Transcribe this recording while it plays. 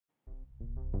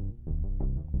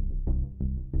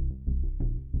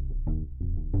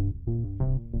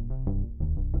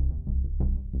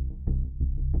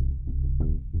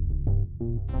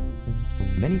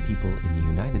Many people in the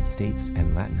United States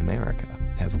and Latin America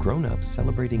have grown up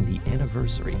celebrating the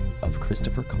anniversary of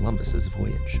Christopher Columbus's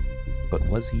voyage. But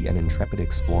was he an intrepid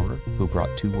explorer who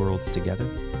brought two worlds together?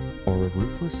 Or a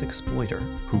ruthless exploiter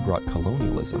who brought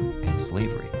colonialism and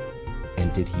slavery?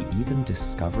 And did he even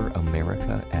discover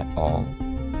America at all?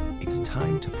 It's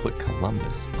time to put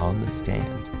Columbus on the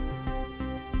stand.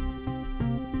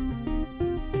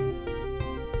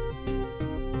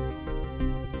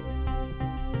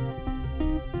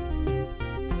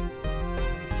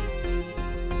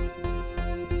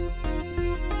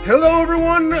 Hello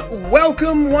everyone,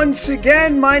 welcome once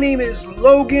again. My name is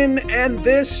Logan and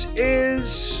this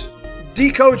is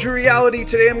Decode Your Reality.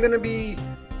 Today I'm going to be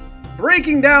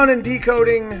breaking down and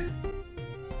decoding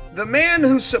the man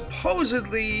who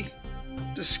supposedly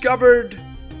discovered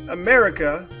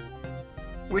America,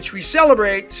 which we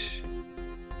celebrate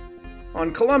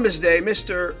on Columbus Day,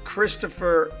 Mr.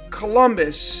 Christopher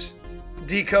Columbus,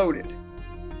 Decoded.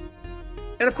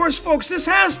 And of course, folks, this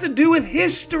has to do with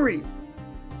history.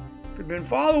 I've been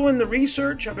following the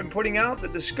research, I've been putting out the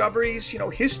discoveries.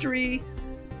 History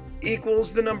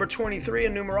equals the number 23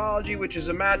 in numerology, which is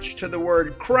a match to the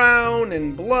word crown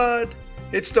and blood.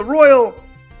 It's the royal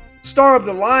star of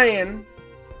the lion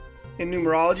in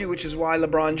numerology, which is why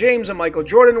LeBron James and Michael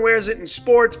Jordan wears it in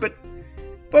sports. But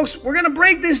folks, we're going to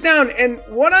break this down, and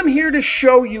what I'm here to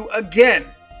show you again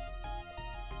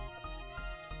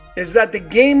is that the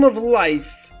game of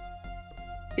life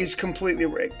is completely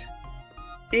rigged.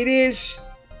 It is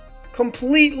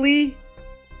completely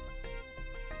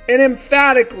and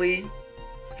emphatically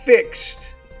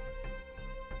fixed.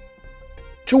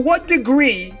 To what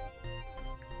degree?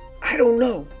 I don't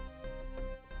know.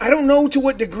 I don't know to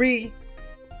what degree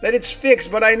that it's fixed,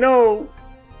 but I know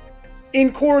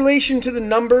in correlation to the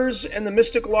numbers and the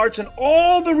mystical arts and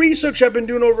all the research I've been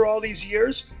doing over all these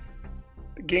years,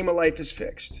 the game of life is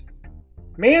fixed.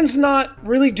 Man's not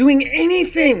really doing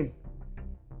anything.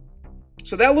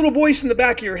 So that little voice in the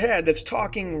back of your head that's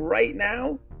talking right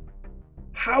now,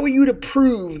 how are you to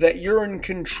prove that you're in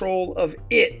control of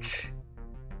it?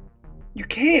 You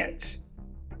can't.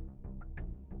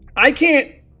 I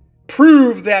can't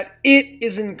prove that it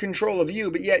is in control of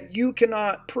you, but yet you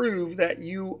cannot prove that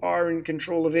you are in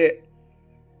control of it.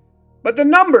 But the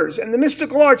numbers and the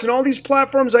mystical arts and all these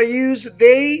platforms I use,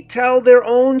 they tell their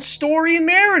own story and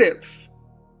narrative,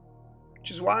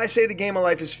 which is why I say the game of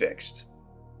life is fixed.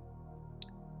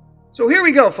 So here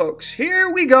we go, folks. Here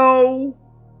we go.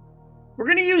 We're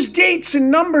going to use dates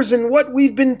and numbers and what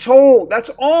we've been told. That's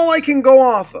all I can go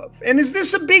off of. And is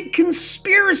this a big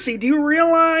conspiracy? Do you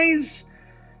realize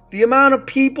the amount of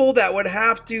people that would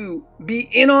have to be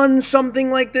in on something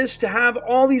like this to have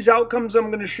all these outcomes I'm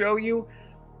going to show you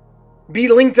be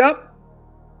linked up?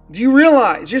 Do you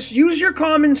realize? Just use your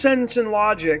common sense and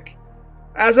logic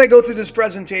as I go through this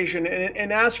presentation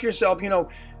and ask yourself,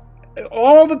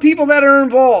 all the people that are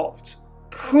involved,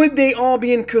 could they all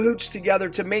be in cahoots together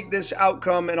to make this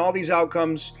outcome and all these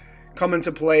outcomes come into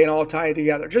play and all tie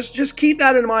together? Just keep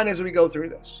that in mind as we go through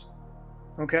this.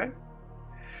 Okay?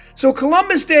 So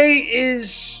Columbus Day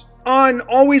is on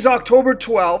always October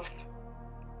 12th.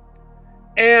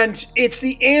 And it's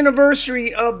the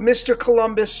anniversary of Mr.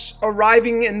 Columbus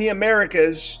arriving in the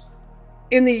Americas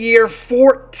in the year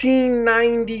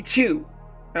 1492.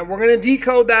 And we're going to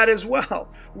decode that as well.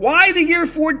 Why the year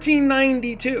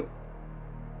 1492?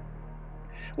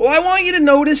 Well, I want you to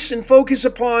notice and focus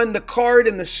upon the card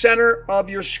in the center of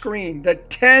your screen, the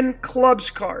 10 clubs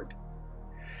card.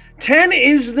 10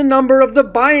 is the number of the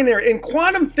binary. In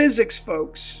quantum physics,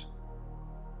 folks,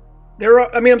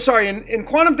 in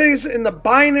quantum physics, in the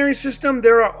binary system,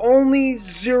 there are only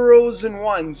zeros and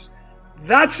ones.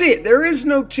 That's it. There is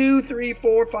no 2, 3,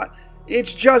 4, 5.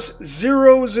 It's just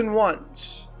zeros and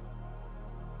ones.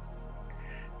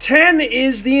 10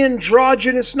 is the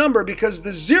androgynous number because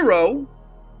the 0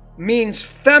 means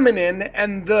feminine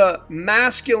and the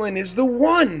masculine is the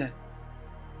 1.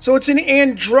 So it's an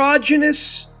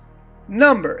androgynous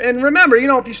number. And remember,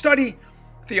 if you study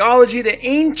theology, the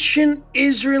ancient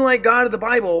Israelite God of the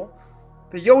Bible,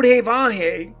 the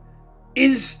Yod-Heh-Vah-Heh,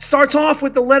 starts off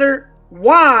with the letter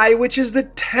Y, which is the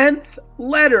 10th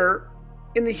letter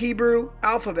in the Hebrew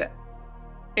alphabet,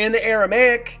 and the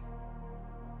Aramaic,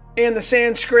 and the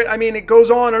Sanskrit. It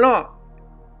goes on and on.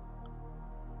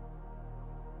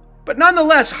 But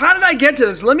nonetheless, how did I get to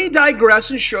this? Let me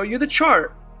digress and show you the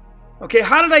chart. Okay,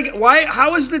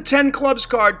 how is the 10 clubs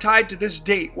card tied to this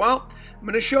date? Well, I'm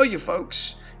going to show you,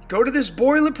 folks. Go to this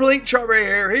boilerplate chart right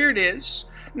here. Here it is.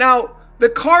 Now, the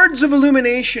cards of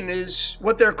illumination is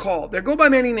what they're called. They go by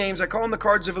many names. I call them the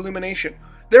cards of illumination.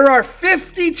 There are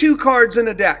 52 cards in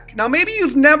a deck. Now, maybe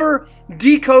you've never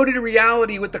decoded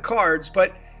reality with the cards,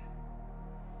 but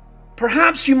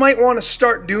perhaps you might want to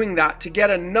start doing that to get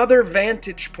another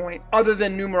vantage point other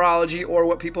than numerology or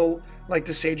what people like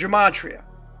to say gematria.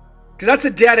 Because that's a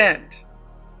dead end.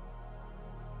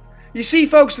 You see,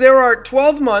 folks, there are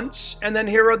 12 months, and then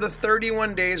here are the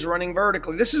 31 days running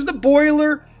vertically. This is the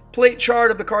boilerplate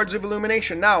chart of the cards of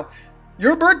illumination. Now,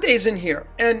 your birthday's in here,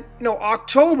 and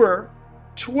October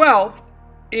 12th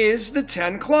is the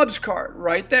 10 clubs card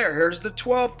right there. Here's the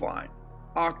 12th line,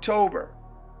 October.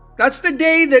 That's the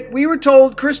day that we were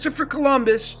told Christopher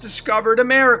Columbus discovered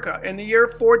America in the year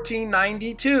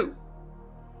 1492.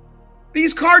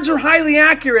 These cards are highly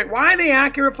accurate. Why are they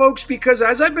accurate, folks? Because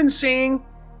as I've been saying,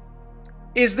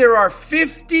 there are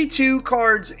 52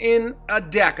 cards in a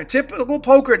deck, a typical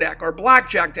poker deck or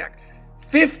blackjack deck.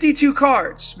 52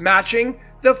 cards matching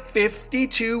the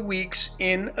 52 weeks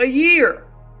in a year.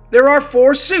 There are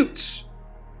 4 suits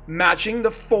matching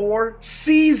the 4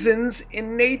 seasons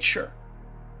in nature.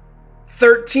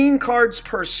 13 cards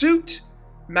per suit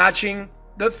matching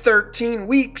the 13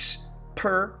 weeks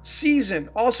per season,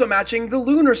 also matching the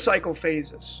lunar cycle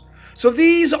phases. So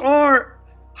these are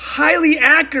highly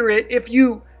accurate if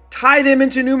you tie them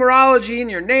into numerology in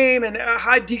your name and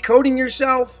decoding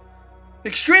yourself.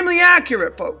 Extremely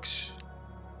accurate, folks.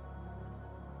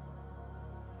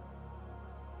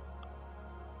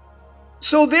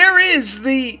 So there is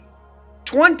the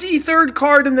 23rd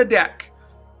card in the deck,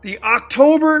 the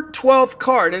October 12th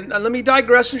card. And let me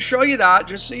digress and show you that,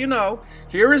 just so you know.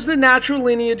 Here is the natural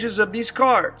lineages of these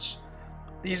cards.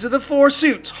 These are the 4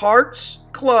 suits: hearts,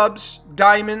 clubs,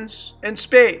 diamonds, and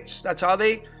spades. That's how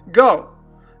they go.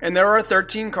 And there are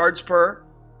 13 cards per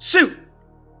suit.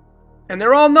 And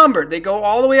they're all numbered. They go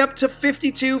all the way up to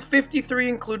 52, 53,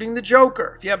 including the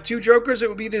joker. If you have 2 jokers, it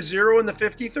would be the 0 and the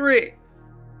 53.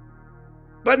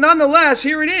 But nonetheless,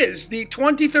 here it is. The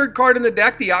 23rd card in the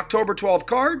deck, the October 12th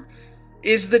card,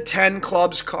 is the 10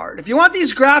 clubs card. If you want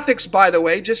these graphics, by the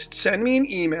way, just send me an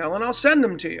email and I'll send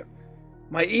them to you.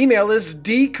 My email is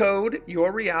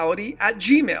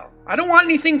decodeyourreality@gmail.com. I don't want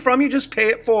anything from you, just pay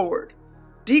it forward.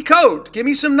 Decode, give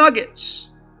me some nuggets.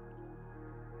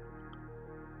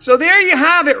 So there you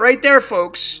have it right there,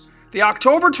 folks. The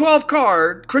October 12th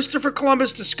card, Christopher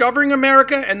Columbus discovering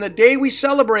America, and the day we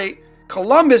celebrate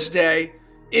Columbus Day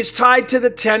is tied to the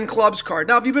 10 clubs card.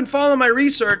 Now, if you've been following my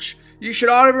research, you should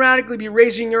automatically be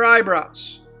raising your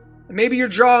eyebrows. And maybe your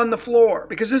jaw on the floor,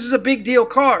 because this is a big deal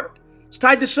card. It's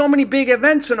tied to so many big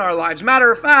events in our lives.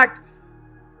 Matter of fact,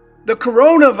 the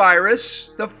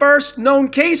coronavirus, the first known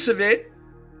case of it,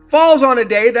 falls on a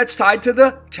day that's tied to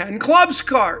the 10 clubs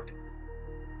card.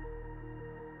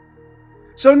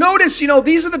 So notice,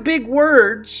 these are the big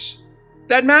words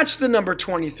that match the number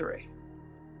 23.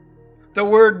 The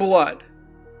word blood.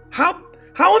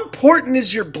 How important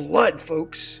is your blood,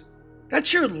 folks?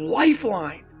 That's your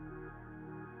lifeline.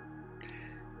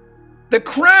 The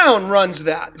crown runs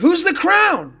that. Who's the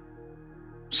crown?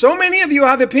 So many of you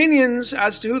have opinions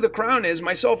as to who the crown is,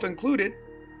 myself included.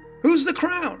 Who's the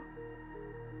crown?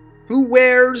 Who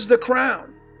wears the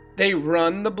crown? They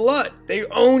run the blood. They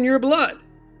own your blood.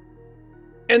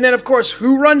 And then, of course,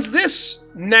 who runs this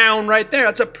noun right there?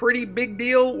 That's a pretty big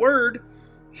deal word.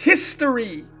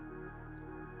 History.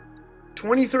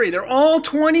 23. They're all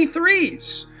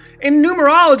 23s. In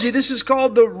numerology, this is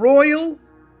called the royal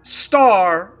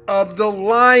star of the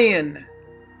lion.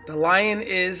 The lion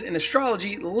is, in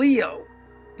astrology, Leo,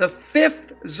 the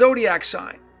 5th zodiac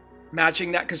sign.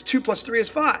 Matching that because 2 plus 3 is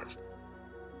 5.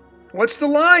 What's the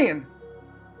lion?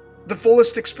 The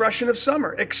fullest expression of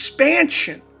summer.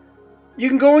 Expansion. You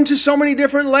can go into so many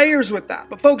different layers with that.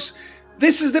 But folks,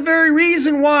 this is the very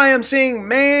reason why I'm saying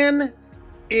man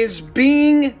is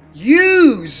being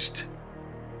used.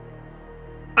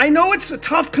 I know it's a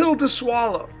tough pill to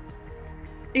swallow.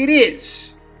 It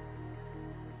is.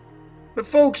 But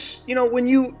folks, when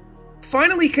you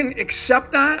finally can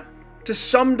accept that to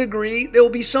some degree, there will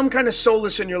be some kind of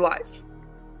solace in your life.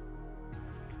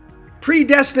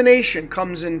 Predestination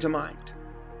comes into mind.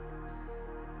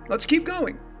 Let's keep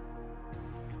going.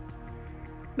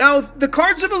 Now, the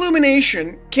cards of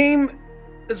illumination came,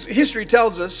 as history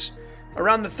tells us,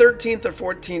 around the 13th or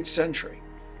 14th century.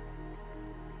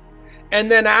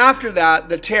 And then after that,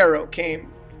 the tarot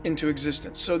came into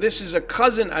existence. So this is a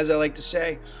cousin, as I like to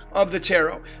say, of the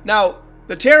tarot. Now,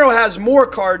 the tarot has more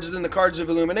cards than the cards of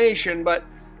illumination, but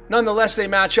nonetheless, they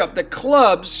match up. The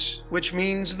clubs, which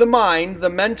means the mind, the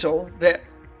mental, the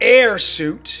air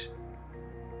suit,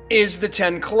 is the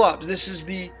 10 clubs. This is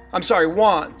the,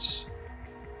 wands.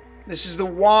 This is the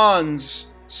wands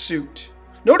suit.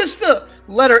 Notice the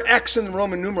letter X in the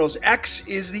Roman numerals. X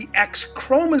is the X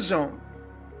chromosome,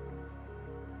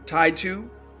 tied to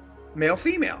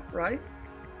male-female, right?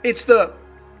 It's the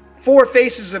four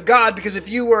faces of God, because if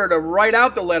you were to write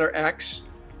out the letter X,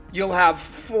 you'll have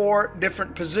four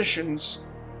different positions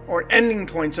or ending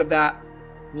points of that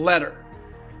letter.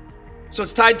 So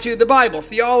it's tied to the Bible,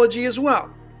 theology as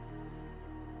well.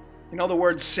 You know, the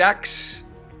word sex.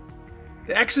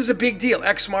 The X is a big deal.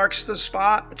 X marks the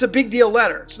spot. It's a big deal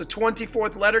letter. It's the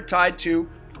 24th letter tied to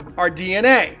our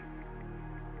DNA.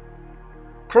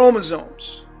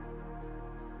 Chromosomes.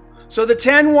 So the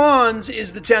 10 wands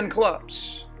is the 10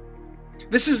 clubs.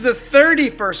 This is the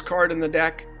 31st card in the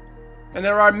deck. And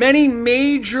there are many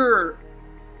major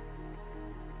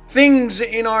things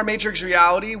in our matrix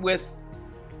reality with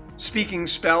speaking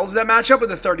spells that match up with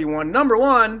the 31. Number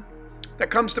one that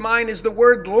comes to mind is the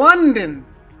word London.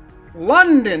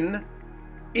 London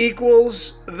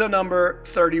equals the number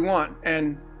 31.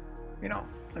 And, you know,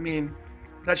 I mean,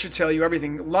 that should tell you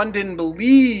everything. London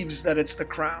believes that it's the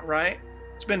crown, right?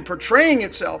 It's been portraying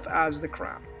itself as the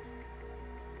crown.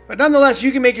 But nonetheless,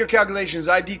 you can make your calculations.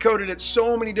 I decoded it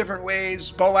so many different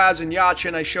ways. Boaz and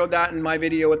Yachin, I showed that in my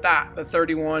video with that. The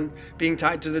 31 being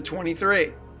tied to the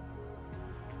 23.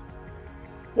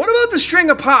 What about the string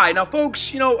of pi? Now,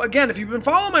 folks, you know, again, if you've been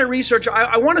following my research,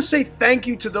 I want to say thank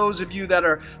you to those of you that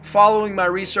are following my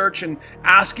research and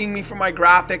asking me for my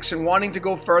graphics and wanting to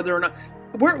go further. And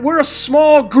we're a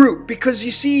small group, because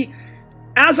you see,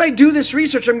 as I do this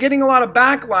research, I'm getting a lot of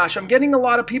backlash. I'm getting a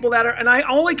lot of people that are, and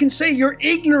all I can say, you're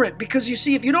ignorant, because you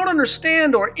see, if you don't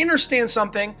understand or understand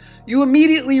something, you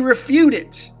immediately refute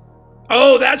it.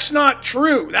 Oh, that's not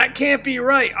true. That can't be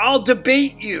right. I'll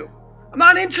debate you. I'm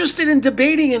not interested in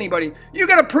debating anybody. You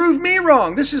got to prove me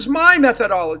wrong. This is my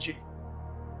methodology.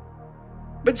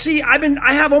 But see,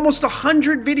 I have almost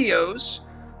 100 videos,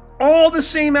 all the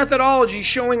same methodology,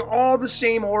 showing all the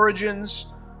same origins,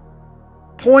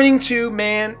 pointing to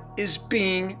man is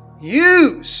being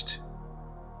used.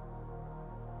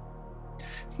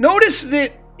 Notice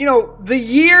that, you know, the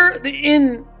year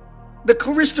in the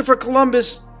Christopher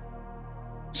Columbus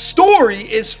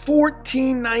story is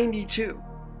 1492.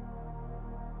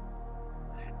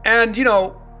 And, you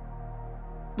know,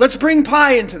 let's bring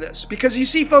pi into this, because you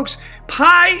see, folks,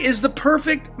 pi is the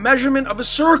perfect measurement of a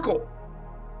circle.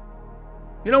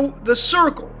 You know, the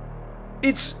circle.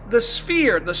 It's the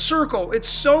sphere, the circle. It's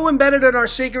so embedded in our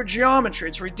sacred geometry.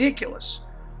 It's ridiculous.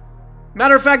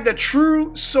 Matter of fact, the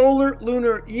true solar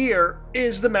lunar year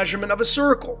is the measurement of a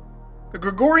circle. The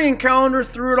Gregorian calendar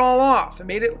threw it all off and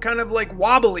made it kind of like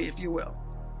wobbly, if you will.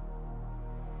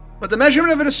 But the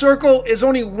measurement of a circle is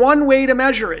only one way to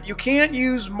measure it. You can't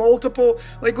use multiple.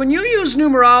 Like when you use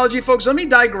numerology, folks, let me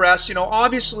digress. You know,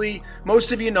 obviously,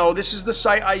 most of you know this is the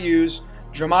site I use,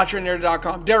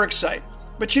 gematrianerd.com, Derek's site.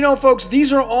 But you know, folks,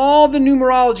 these are all the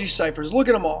numerology ciphers. Look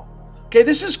at them all. Okay,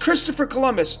 this is Christopher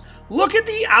Columbus. Look at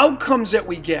the outcomes that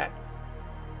we get.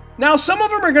 Now, some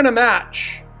of them are going to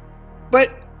match.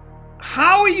 But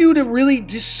how are you to really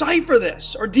decipher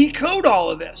this or decode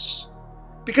all of this?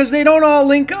 Because they don't all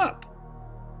link up.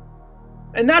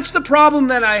 And that's the problem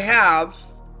that I have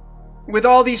with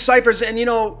all these ciphers. And you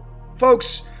know,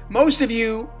 folks, most of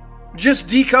you just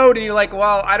decode and you're like,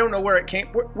 well, I don't know where it came.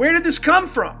 Where did this come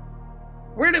from?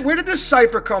 Where did this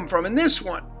cipher come from? And this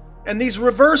one? And these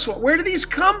reverse ones? Where did these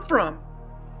come from?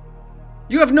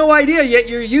 You have no idea, yet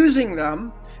you're using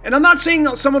them. And I'm not saying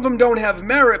that some of them don't have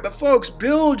merit, but folks,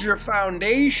 build your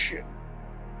foundation.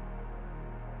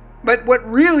 But what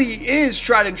really is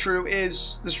tried and true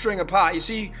is the string of pi. You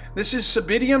see, this is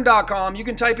Sabidium.com. You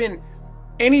can type in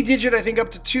any digit, I think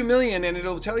up to 2 million, and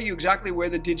it'll tell you exactly where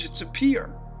the digits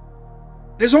appear.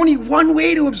 There's only one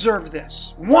way to observe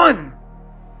this. One.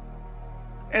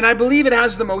 And I believe it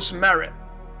has the most merit.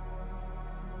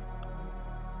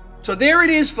 So there it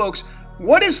is, folks.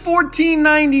 What is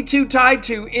 1492 tied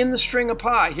to in the string of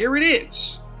pi? Here it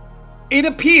is. It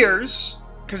appears,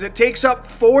 because it takes up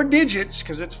 4 digits,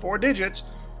 because it's 4 digits,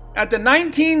 at the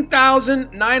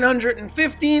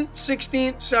 19,915th,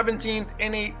 16th, 17th,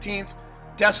 and 18th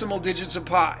decimal digits of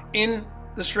pi in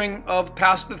the string of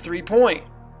past the 3 point.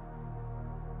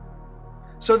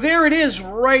 So there it is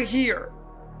right here.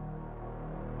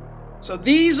 So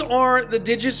these are the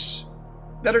digits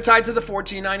that are tied to the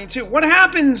 1492. What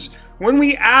happens when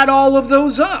we add all of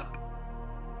those up?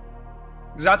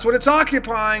 Because that's what it's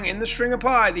occupying in the string of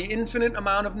pi, the infinite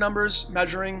amount of numbers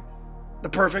measuring the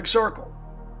perfect circle.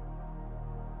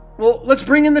 Well, let's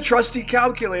bring in the trusty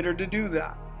calculator to do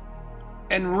that.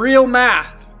 And real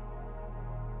math.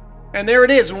 And there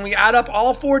it is. When we add up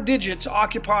all 4 digits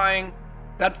occupying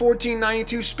that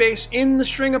 1492 space in the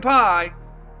string of pi,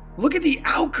 Look at the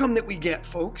outcome that we get,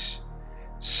 folks.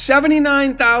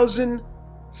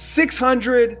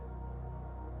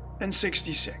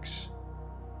 79,666.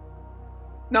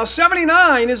 Now,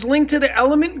 79 is linked to the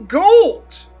element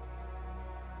gold.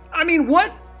 I mean,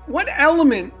 what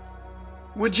element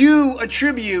would you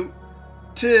attribute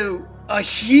to a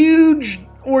huge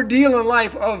ordeal in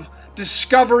life of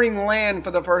discovering land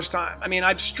for the first time? I mean,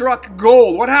 I've struck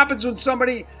gold. What happens when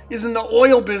somebody is in the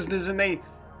oil business and they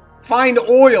find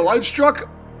oil? I've struck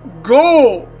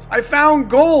gold. I found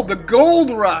gold. The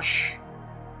gold rush.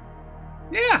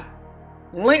 Yeah.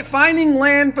 Finding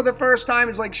land for the first time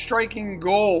is like striking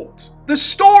gold. The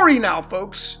story now,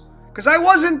 folks. Because I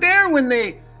wasn't there when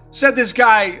they said this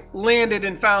guy landed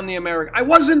and found the America. I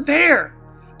wasn't there.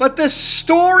 But the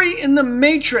story in the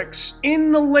matrix,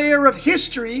 in the layer of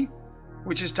history,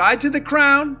 which is tied to the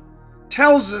crown,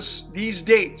 tells us these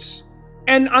dates.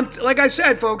 And like I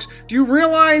said, folks, do you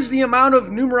realize the amount of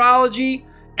numerology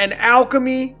and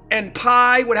alchemy and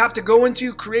pi would have to go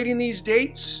into creating these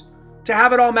dates to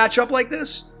have it all match up like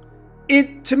this?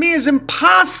 It, to me, is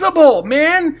impossible,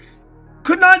 man.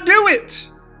 Could not do it.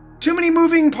 Too many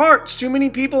moving parts, too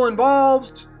many people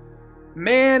involved.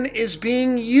 Man is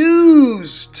being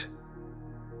used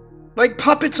like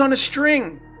puppets on a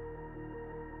string.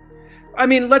 I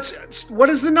mean, what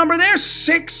is the number there?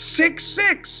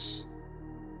 666.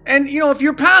 And, you know, if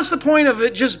you're past the point of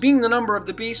it just being the number of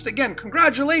the beast, again,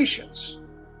 congratulations.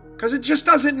 Because it just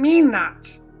doesn't mean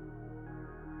that.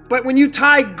 But when you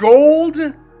tie gold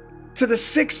to the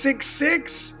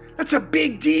 666, that's a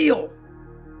big deal.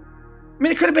 I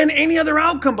mean, it could have been any other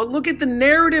outcome, but look at the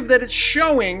narrative that it's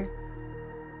showing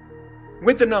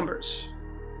with the numbers.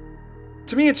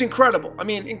 To me, it's incredible. I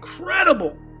mean,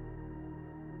 incredible.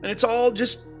 And it's all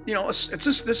just, you know,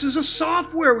 this is a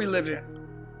software we live in.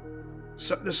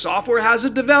 So the software has a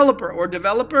developer or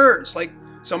developers, like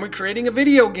someone creating a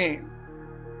video game.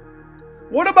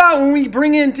 What about when we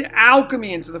bring into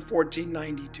alchemy into the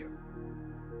 1492?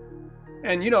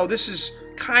 And, you know, this is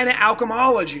kind of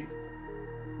alchemology.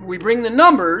 We bring the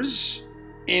numbers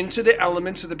into the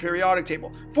elements of the periodic table.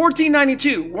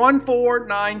 1492,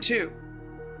 1492.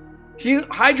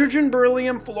 Hydrogen,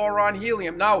 beryllium, fluorine,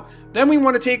 helium. Now, then we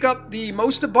want to take up the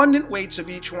most abundant weights of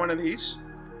each one of these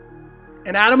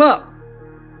and add them up.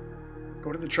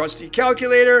 Go to the trusty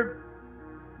calculator.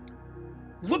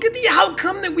 Look at the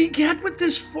outcome that we get with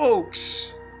this,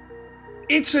 folks.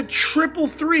 It's a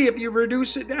 333 if you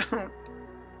reduce it down.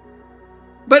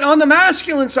 But on the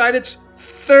masculine side, it's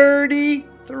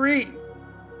 33.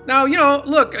 Now, you know,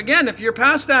 look, again, if you're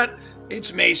past that,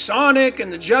 it's Masonic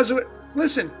and the Jesuit.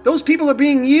 Listen, those people are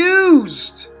being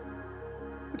used.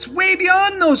 It's way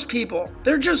beyond those people.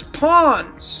 They're just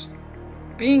pawns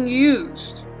being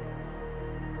used.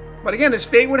 But again, as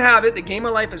fate would have it, the game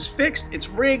of life is fixed. It's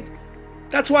rigged.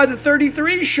 That's why the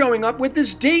 33 is showing up with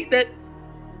this date that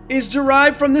is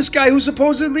derived from this guy who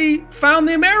supposedly found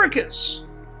the Americas.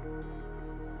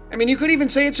 I mean, you could even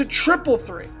say it's a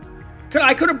 333.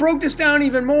 I could have broke this down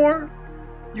even more.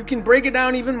 You can break it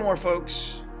down even more,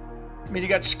 folks. I mean, you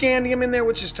got scandium in there,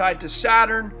 which is tied to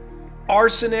Saturn,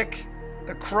 arsenic,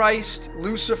 the Christ,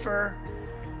 Lucifer.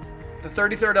 The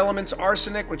 33rd element's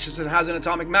arsenic, which has an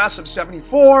atomic mass of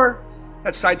 74.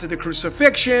 That's tied to the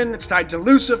crucifixion. It's tied to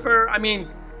Lucifer. I mean,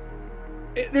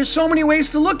 there's so many ways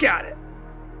to look at it.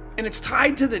 And it's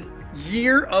tied to the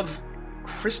year of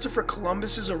Christopher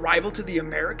Columbus's arrival to the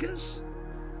Americas?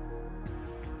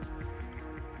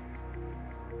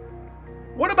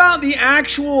 What about the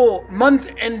actual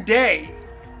month and day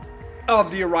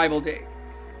of the arrival date?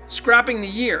 Scrapping the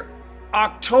year.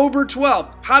 October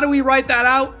 12th. How do we write that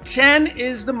out? 10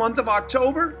 is the month of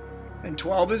October, and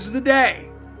 12 is the day.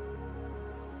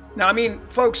 Now, I mean,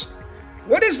 folks,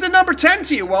 what is the number 10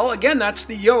 to you? Well, again, that's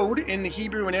the Yod in the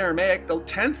Hebrew and Aramaic. The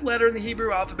 10th letter in the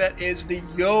Hebrew alphabet is the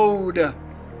Yod.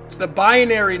 It's the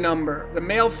binary number, the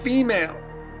male-female.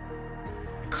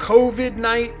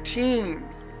 COVID-19,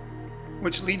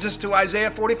 which leads us to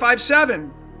Isaiah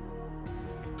 45:7.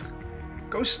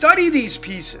 Go study these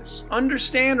pieces.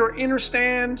 Understand or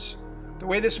understand the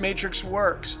way this matrix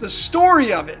works. The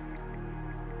story of it.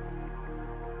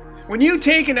 When you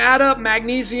take and add up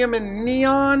magnesium and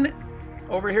neon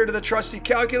over here to the trusty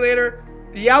calculator,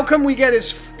 the outcome we get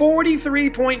is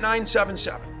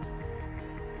 43.977.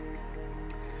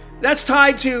 That's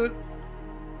tied to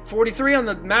 43 on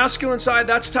the masculine side.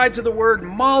 That's tied to the word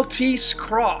Maltese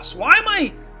cross.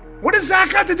 What does that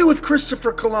got to do with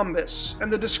Christopher Columbus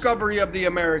and the discovery of the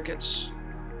Americas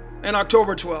and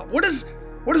October 12th? What is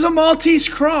a Maltese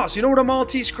cross? You know what a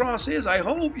Maltese cross is? I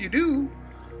hope you do.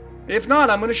 If not,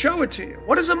 I'm going to show it to you.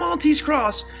 What is a Maltese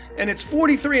cross? And it's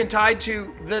 43 and tied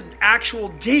to the actual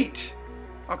date,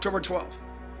 October 12th.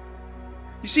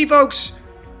 You see, folks,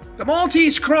 the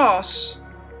Maltese cross,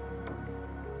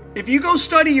 if you go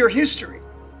study your history,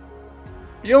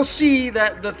 you'll see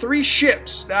that the 3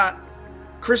 ships that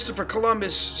Christopher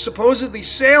Columbus supposedly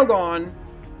sailed on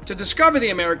to discover the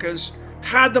Americas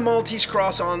had the Maltese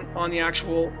cross on the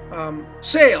actual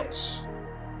sails.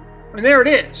 And there it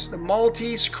is, the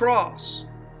Maltese cross,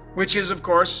 which is, of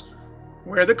course,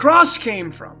 where the cross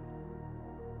came from.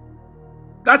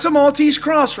 That's a Maltese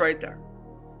cross right there.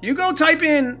 You go type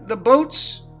in the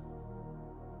boats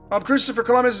of Christopher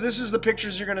Columbus, this is the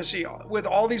pictures you're going to see with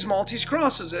all these Maltese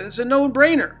crosses. It's a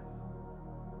no-brainer.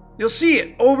 You'll see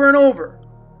it over and over.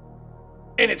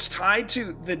 And it's tied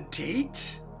to the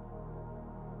date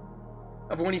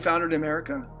of when he founded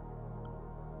America.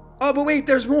 Oh, but wait,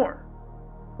 there's more.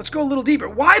 Let's go a little deeper.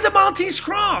 Why the Maltese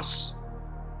cross?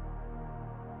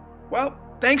 Well,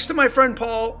 thanks to my friend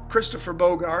Paul Christopher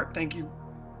Bogart. Thank you,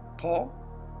 Paul.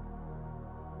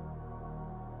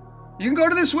 You can go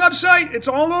to this website. It's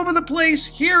all over the place.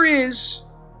 Here is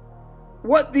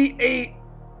what a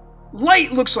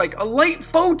light looks like. A light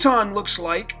photon looks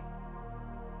like.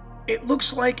 It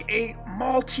looks like a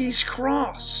Maltese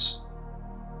cross.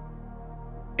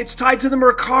 It's tied to the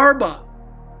Merkaba.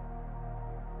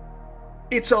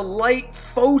 It's a light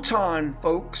photon,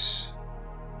 folks.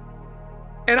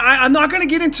 And I'm not going to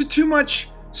get into too much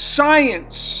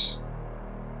science.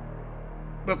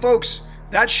 But folks,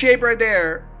 that shape right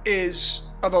there is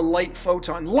of a light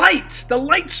photon. Light, the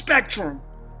light spectrum,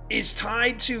 is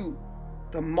tied to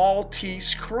the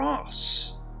Maltese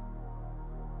cross.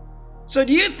 So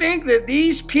do you think that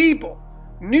these people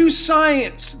knew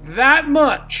science that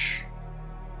much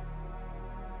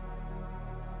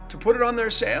to put it on their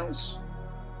sails?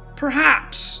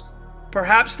 Perhaps.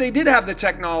 Perhaps they did have the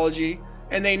technology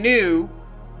and they knew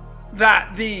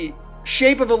that the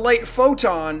shape of a light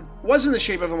photon wasn't the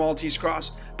shape of a Maltese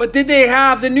cross. But did they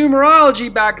have the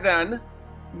numerology back then?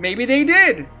 Maybe they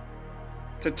did,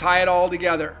 to tie it all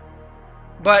together.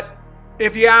 But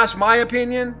if you ask my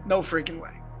opinion, no freaking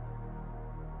way.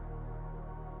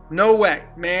 No way.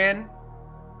 Man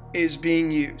is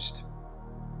being used.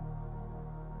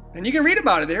 And you can read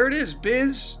about it. There it is.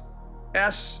 Biz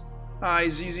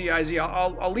S-I-Z-Z-I-Z.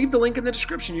 I'll leave the link in the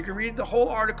description. You can read the whole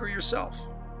article yourself.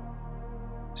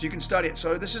 So you can study it.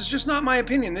 So this is just not my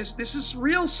opinion. This is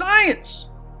real science.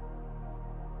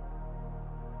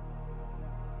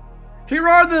 Here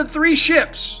are the 3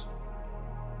 ships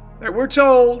that we're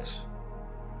told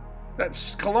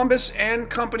that Columbus and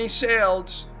company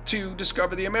sailed to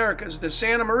discover the Americas. The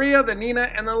Santa Maria, the Nina,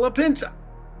 and the La Pinta.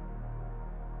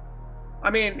 I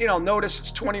mean, notice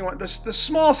it's 21. The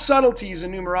small subtleties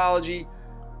in numerology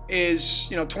is,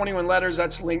 21 letters.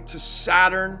 That's linked to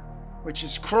Saturn, which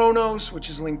is Chronos, which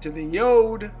is linked to the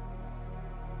Yod.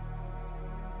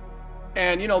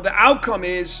 And, the outcome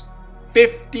is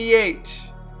 58.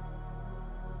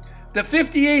 The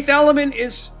 58th element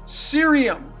is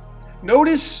cerium.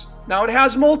 Notice, now it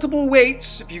has multiple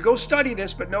weights, if you go study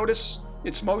this, but notice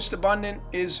its most abundant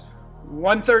is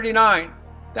 139.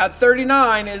 That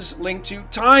 39 is linked to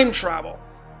time travel.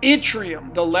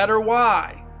 Yttrium, the letter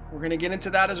Y. We're going to get into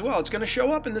that as well. It's going to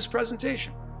show up in this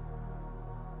presentation.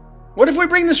 What if we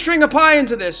bring the string of pi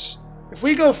into this? If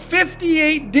we go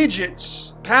 58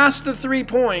 digits past the 3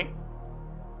 point,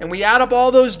 and we add up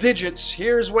all those digits,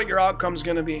 here's what your outcome's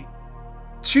going to be.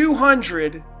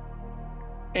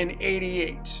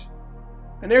 288.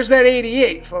 And there's that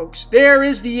 88, folks. There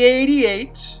is the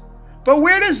 88. But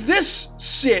where does this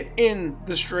sit in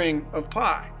the string of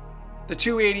pi? The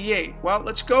 288. Well,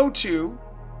 let's go to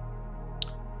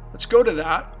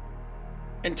that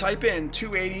and type in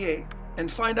 288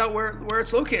 and find out where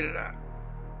it's located at.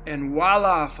 And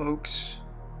voila, folks.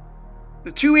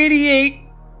 The 288,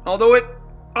 although it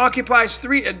occupies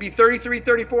 3, it'd be 33,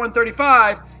 34, and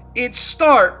 35, it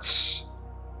starts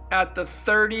at the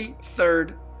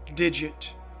 33rd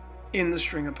digit in the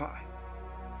string of pi.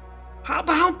 How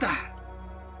about that?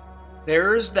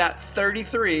 There's that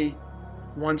 33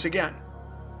 once again.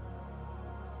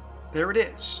 There it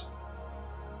is.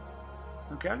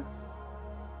 Okay?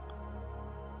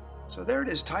 So there it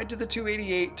is, tied to the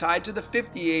 288, tied to the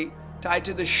 58, tied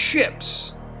to the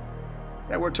ships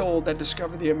that we're told that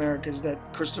discovered the Americas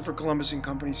that Christopher Columbus and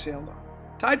company sailed on.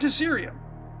 Tied to cerium.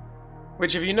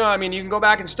 Which, if you know, you can go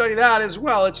back and study that as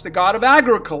well. It's the god of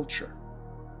agriculture.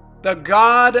 The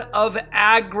god of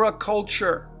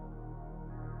agriculture.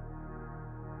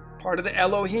 Part of the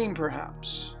Elohim,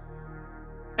 perhaps.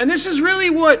 And this is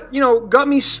really what, got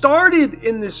me started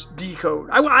in this decode.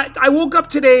 I woke up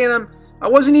today and I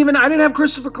didn't have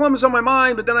Christopher Columbus on my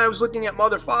mind, but then I was looking at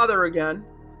Mother Father again.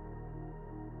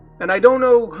 And I don't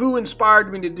know who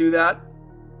inspired me to do that.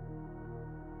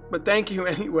 But thank you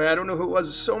anyway. I don't know who it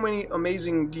was. So many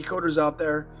amazing decoders out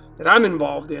there that I'm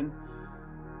involved in.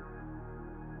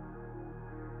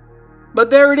 But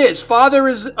there it is. Father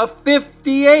is a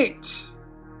 58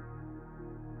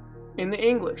 in the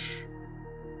English.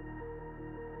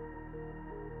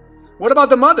 What about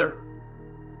the mother?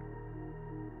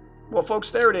 Well, folks,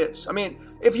 there it is. I mean,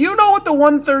 if you know what the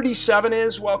 137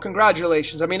 is, well,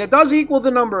 congratulations. I mean, it does equal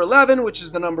the number 11, which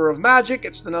is the number of magic.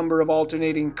 It's the number of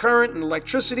alternating current and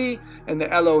electricity and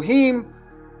the Elohim.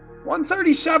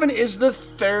 137 is the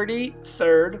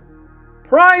 33rd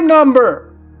prime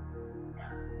number.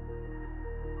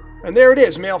 And there it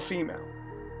is, male, female.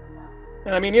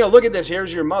 And I mean, look at this.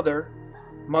 Here's your mother.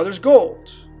 Mother's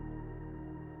gold.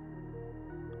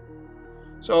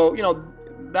 So,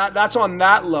 that's on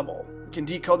that level. You can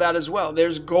decode that as well.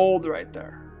 There's gold right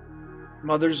there.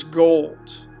 Mother's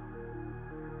gold.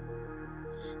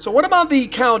 So what about the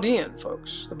Chaldean,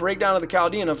 folks? The breakdown of the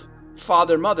Chaldean of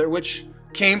father, mother, which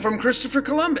came from Christopher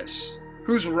Columbus,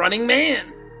 who's running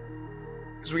man.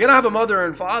 Because we got to have a mother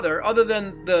and father, other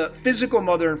than the physical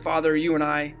mother and father you and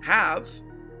I have.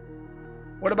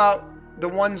 What about the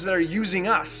ones that are using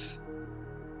us?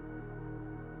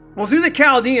 Well, through the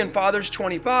Chaldean, father's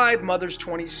 25, mother's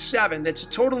 27. That's a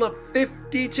total of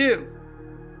 52.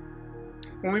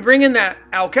 When we bring in that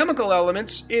alchemical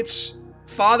elements, its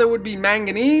father would be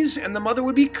manganese and the mother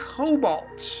would be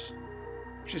cobalt,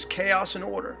 which is chaos and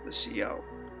order, the CO.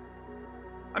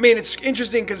 I mean, it's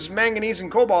interesting because manganese and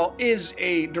cobalt is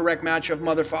a direct match of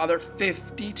mother-father,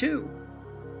 52,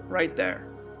 right there.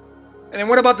 And then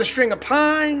what about the string of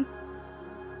pi?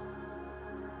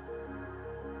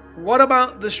 What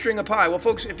about the string of pi? Well,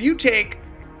 folks, if you take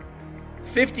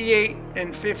 58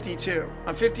 and 52,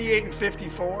 58 and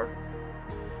 54,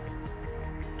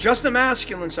 just the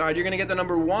masculine side, you're going to get the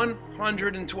number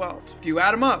 112. If you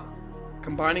add them up,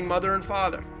 combining mother and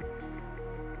father,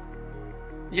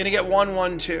 you're going to get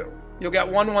 112. You'll get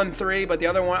 113, but the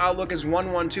other one outlook is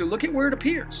 112. Look at where it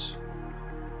appears.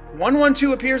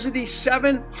 112 appears at the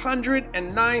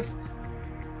 709th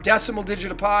decimal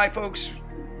digit of pi, folks.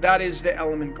 That is the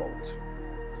element gold.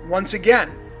 Once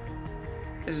again,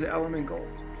 is the element gold.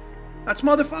 That's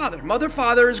mother-father.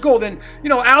 Mother-father is gold. And,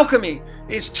 alchemy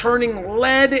is turning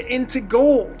lead into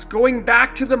gold, going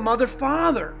back to the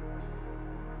mother-father.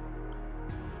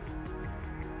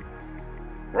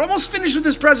 We're almost finished with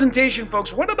this presentation,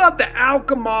 folks. What about the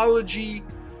alchemology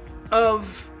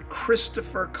of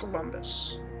Christopher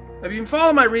Columbus? If you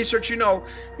follow my research,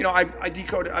 I've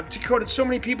decoded so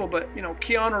many people, but,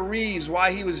 Keanu Reeves,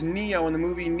 why he was Neo in the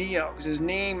movie Neo, because his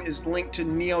name is linked to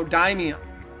neodymium.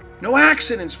 No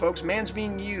accidents, folks. Man's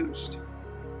being used.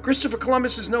 Christopher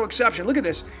Columbus is no exception. Look at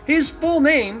this. His full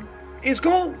name is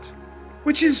gold,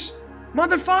 which is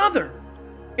mother-father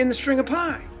in the string of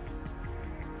pi.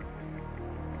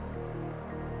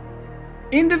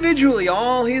 Individually,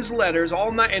 all his letters,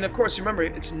 and of course, remember,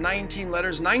 it's 19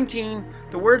 letters. 19,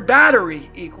 the word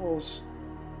battery equals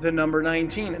the number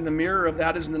 19, and the mirror of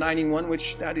that is the 91,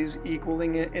 which that is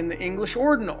equaling it in the English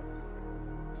ordinal.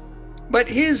 But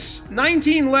his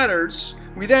 19 letters,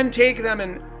 we then take them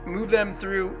and move them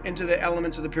through into the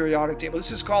elements of the periodic table.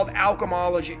 This is called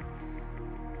alchemology.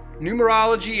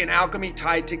 Numerology and alchemy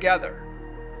tied together.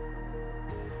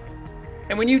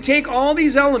 And when you take all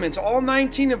these elements, all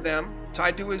 19 of them,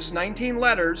 tied to his 19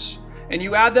 letters, and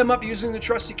you add them up using the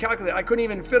trusty calculator. I couldn't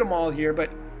even fit them all here,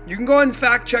 but you can go ahead and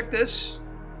fact check this,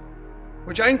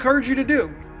 which I encourage you to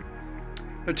do.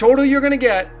 The total you're going to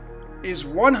get is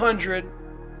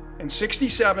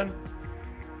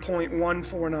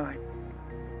 167.149.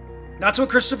 That's what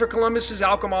Christopher Columbus's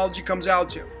alchemology comes out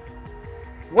to.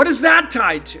 What is that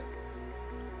tied to?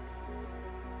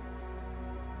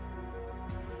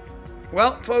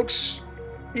 Well, folks,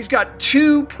 he's got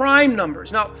 2 prime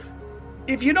numbers. Now,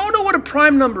 if you don't know what a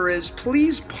prime number is,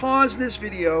 please pause this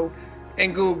video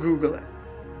and go Google it.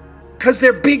 Because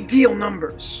they're big deal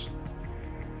numbers.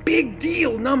 Big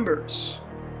deal numbers.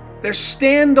 They're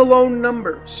standalone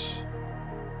numbers.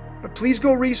 But please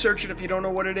go research it if you don't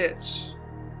know what it is.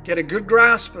 Get a good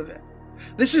grasp of it.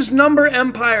 This is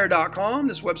numberempire.com,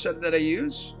 this website that I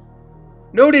use.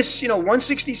 Notice,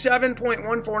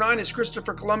 167.149 is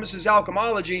Christopher Columbus's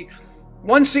alchemology.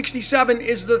 167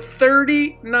 is the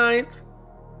 39th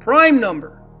prime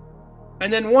number.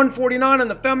 And then 149 on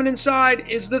the feminine side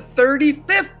is the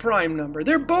 35th prime number.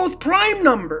 They're both prime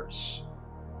numbers.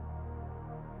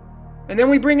 And then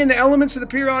we bring in the elements of the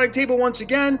periodic table once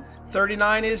again.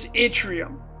 39 is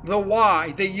yttrium, the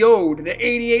Y, the Yod, the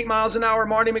 88 miles an hour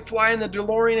Marty McFly in the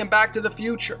DeLorean and Back to the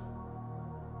Future.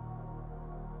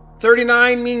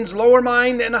 39 means lower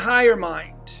mind and higher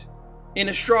mind in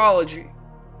astrology,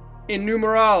 in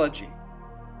numerology,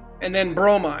 and then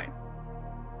bromine.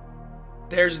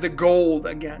 There's the gold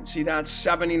again. See, that's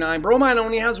 79. Bromine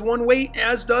only has one weight,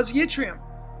 as does yttrium.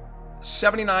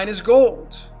 79 is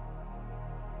gold.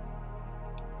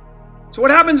 So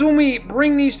what happens when we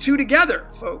bring these two together,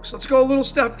 folks? Let's go a little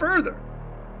step further.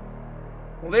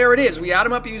 Well, there it is. We add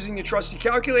them up using the trusty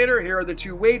calculator. Here are the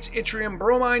two weights, yttrium,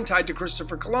 bromine, tied to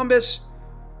Christopher Columbus.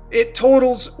 It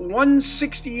totals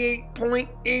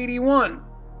 168.81.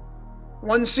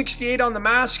 168 on the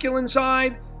masculine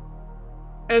side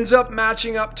ends up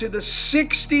matching up to the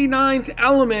 69th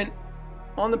element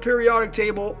on the periodic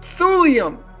table,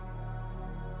 thulium.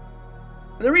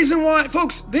 And the reason why,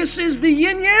 folks, this is the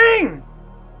yin-yang.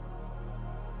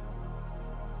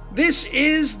 This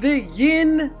is the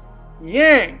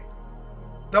yin-yang.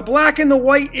 The black and the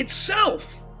white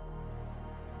itself.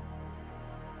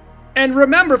 And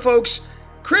remember, folks,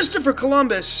 Christopher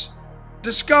Columbus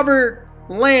discovered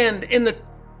land in the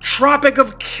Tropic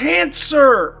of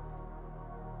Cancer.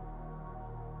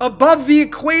 Above the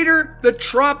equator, the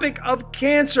Tropic of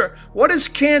Cancer. What is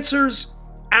Cancer's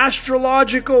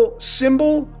astrological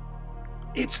symbol?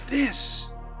 It's this.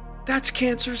 That's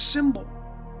Cancer's symbol.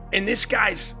 And this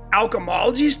guy's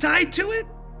alchemology is tied to it?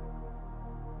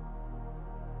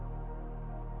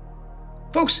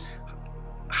 Folks,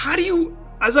 how do you,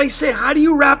 as I say, how do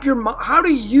you wrap your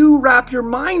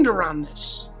mind around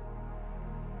this?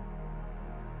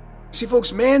 See,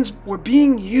 folks, we're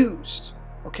being used,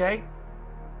 okay?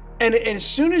 And as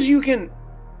soon as you can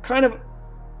kind of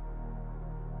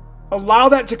allow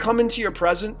that to come into your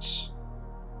presence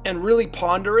and really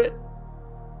ponder it,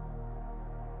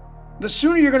 the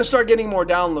sooner you're going to start getting more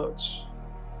downloads.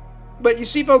 But you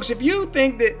see, folks, if you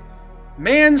think that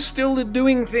man's still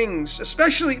doing things,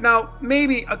 especially now,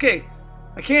 maybe, okay,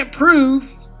 I can't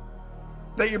prove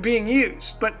that you're being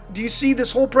used, but do you see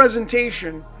this whole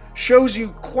presentation shows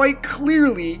you quite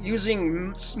clearly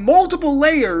using multiple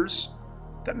layers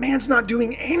that man's not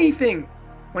doing anything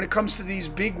when it comes to these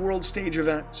big world stage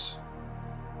events.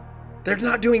 They're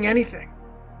not doing anything.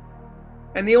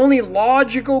 And the only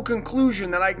logical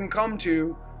conclusion that I can come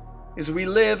to is we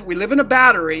live in a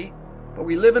battery, but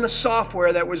we live in a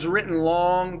software that was written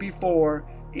long before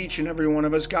each and every one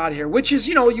of us got here. Which is,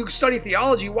 you study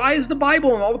theology. Why is the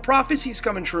Bible and all the prophecies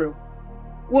coming true?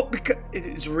 Well, because it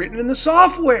is written in the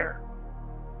software.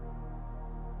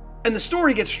 And the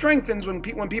story gets strengthened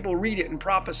when people read it and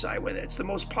prophesy with it. It's the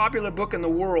most popular book in the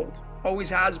world.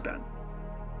 Always has been.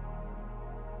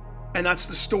 And that's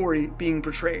the story being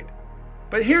portrayed.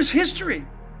 But here's history.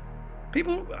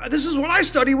 People, this is what I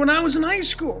studied when I was in high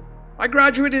school. I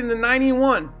graduated in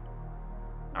 '91.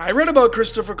 I read about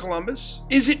Christopher Columbus.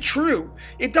 Is it true?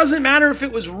 It doesn't matter if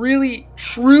it was really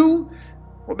true.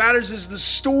 What matters is the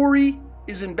story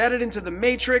is embedded into the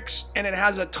matrix, and it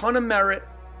has a ton of merit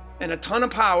and a ton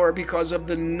of power because of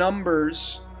the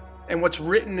numbers and what's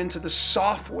written into the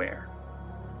software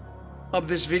of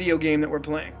this video game that we're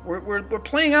playing. We're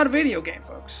playing out a video game,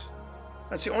 folks.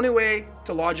 That's the only way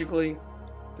to logically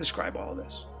describe all of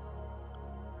this.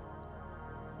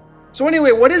 So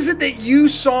anyway, what is it that you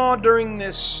saw during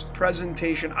this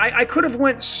presentation? I could have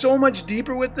went so much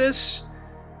deeper with this.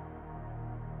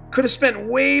 Could have spent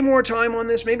way more time on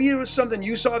this. Maybe it was something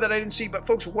you saw that I didn't see. But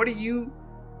folks, what did you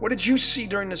see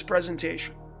during this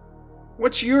presentation?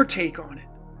 What's your take on it?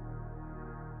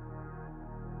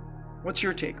 What's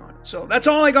your take on it? So that's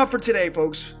all I got for today,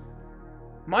 folks.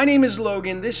 My name is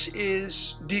Logan. This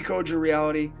is Decode Your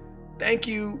Reality. Thank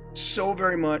you so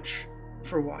very much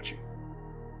for watching.